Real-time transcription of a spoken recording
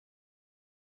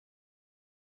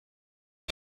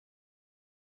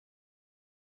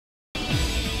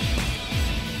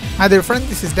Hi there friend,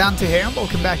 this is Dante here.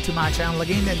 Welcome back to my channel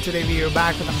again, and today we are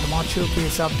back with the mod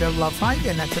showcase of Develop 5,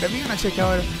 and today we're gonna check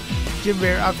out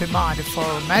gymwear outfit mod for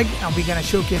MEG, and we're gonna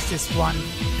showcase this one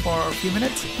for a few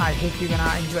minutes. I hope you're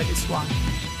gonna enjoy this one.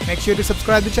 Make sure to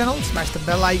subscribe to the channel, smash the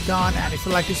bell icon, and if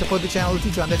you'd like to support the channel,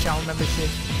 to join the channel membership.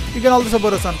 You can also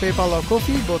support us on PayPal or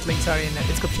Ko-fi. Both links are in the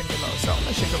description below, so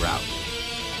let's check it out.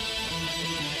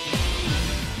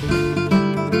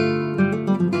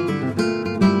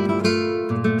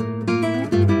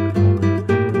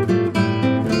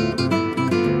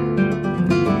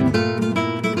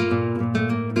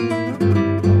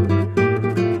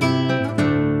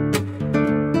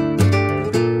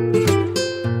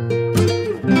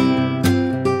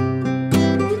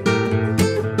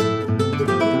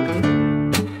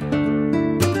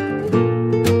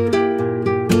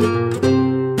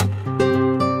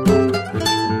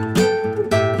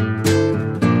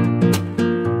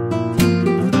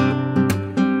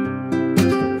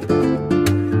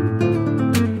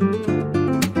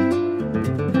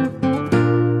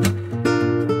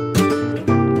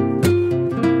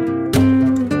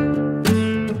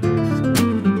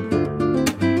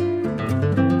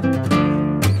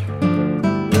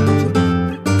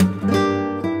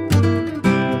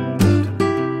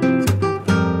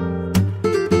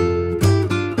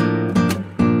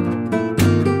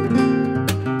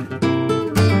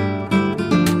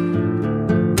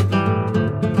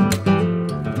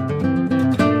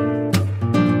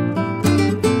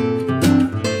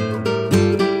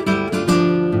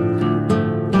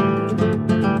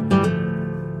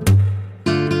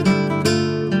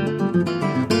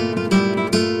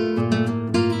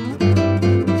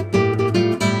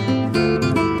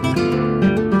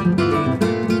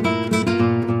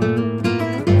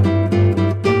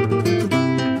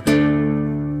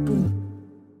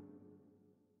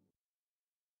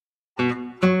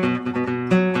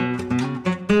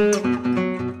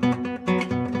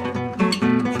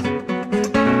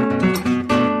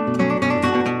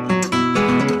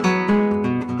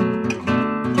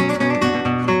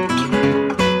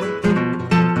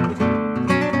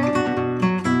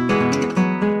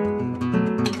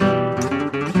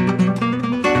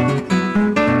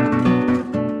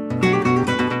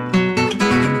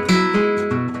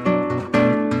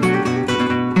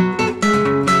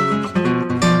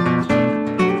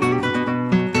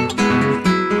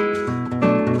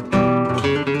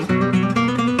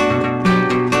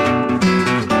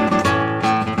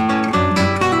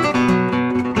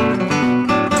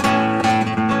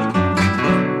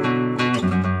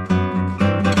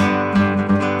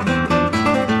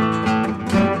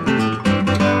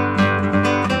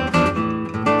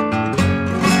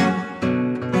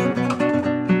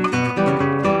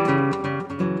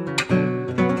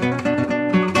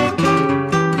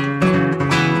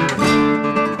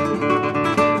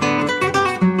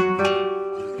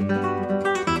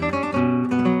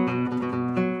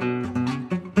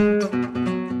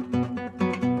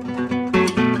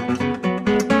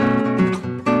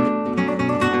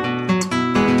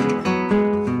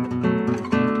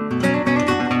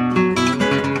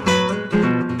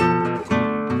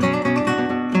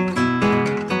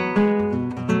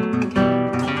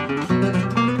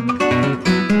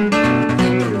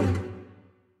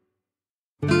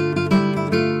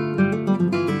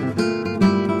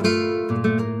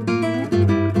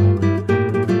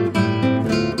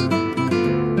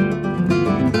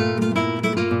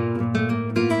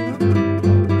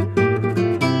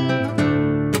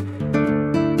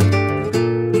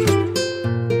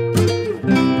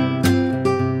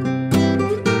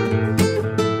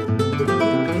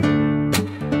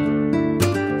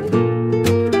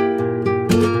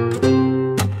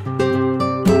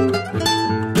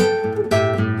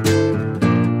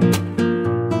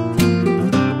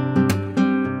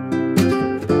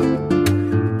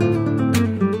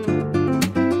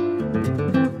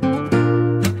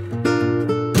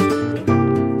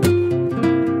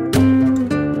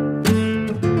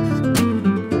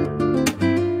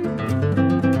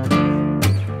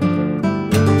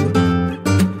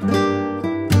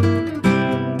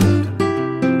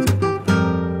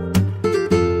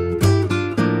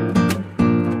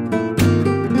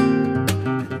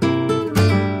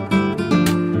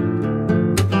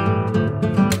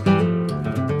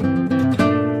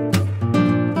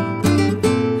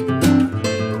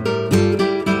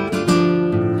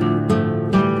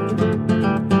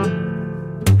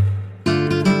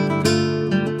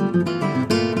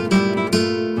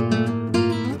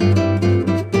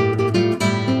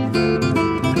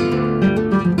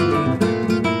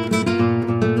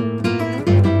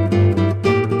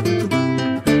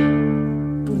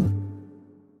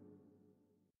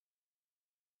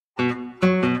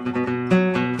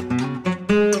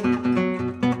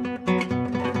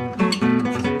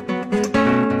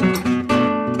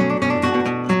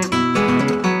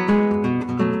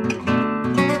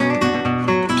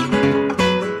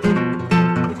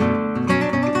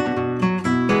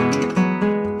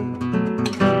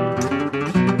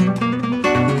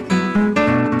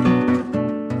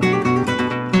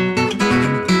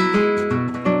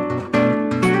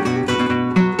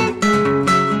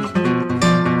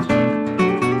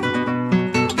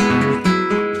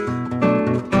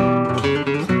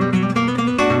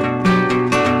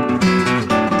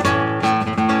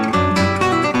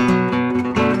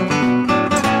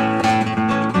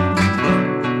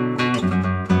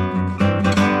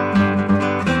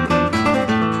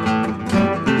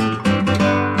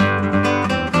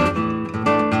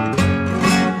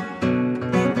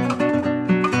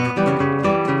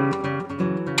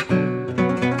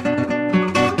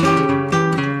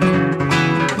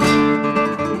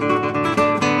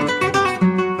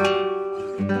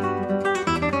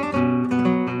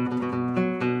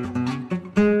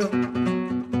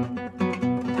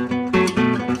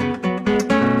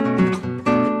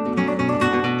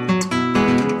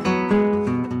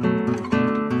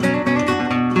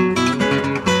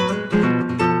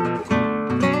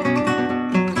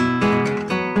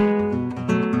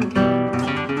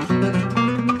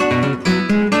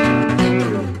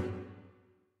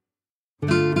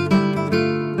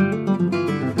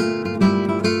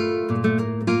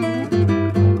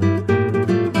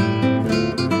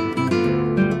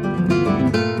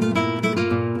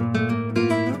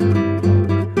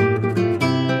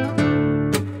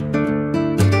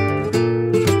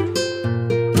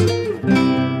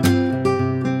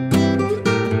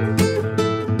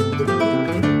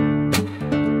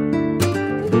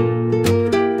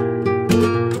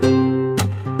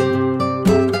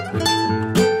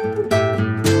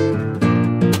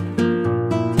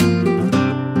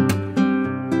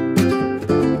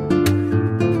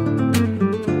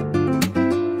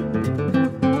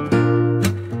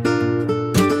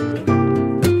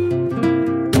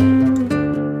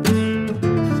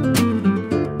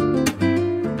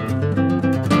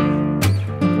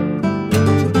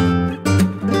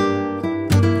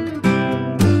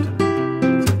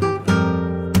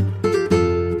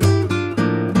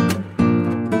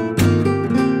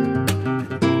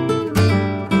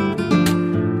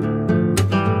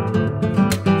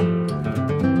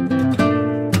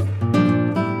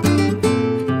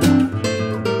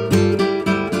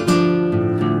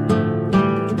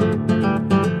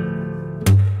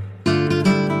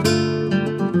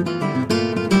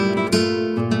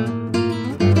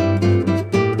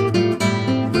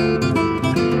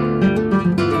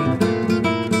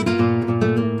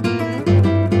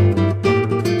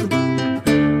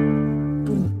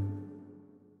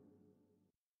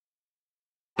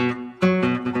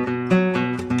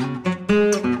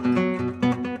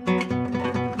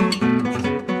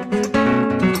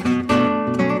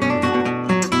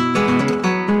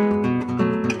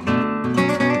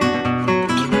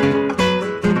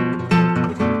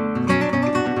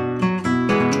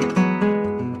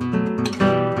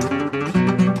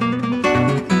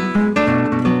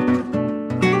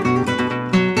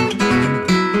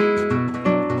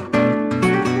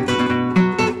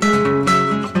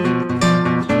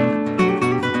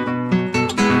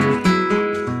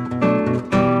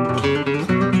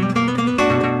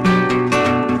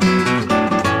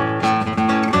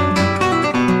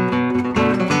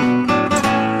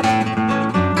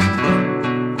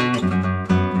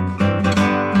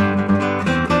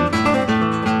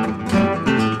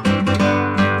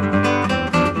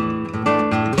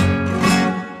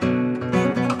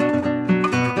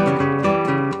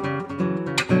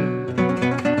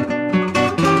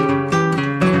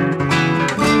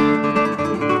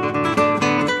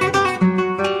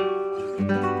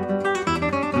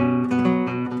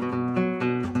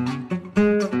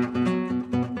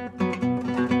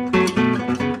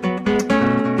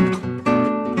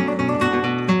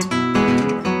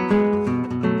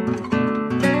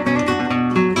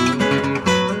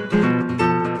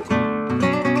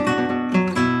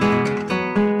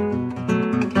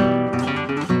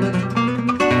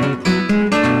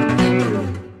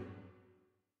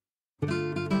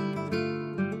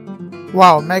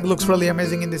 Wow, Meg looks really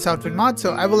amazing in this outfit mod.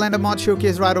 So I will end a mod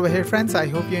showcase right over here, friends. I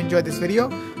hope you enjoyed this video.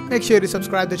 Make sure to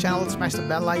subscribe to the channel, smash the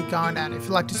bell icon, and if you'd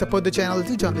like to support the channel,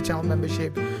 do join the channel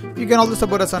membership. You can also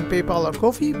support us on PayPal or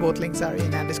Ko-fi. Both links are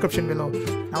in the description below.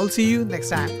 I will see you next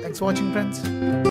time. Thanks for watching, friends.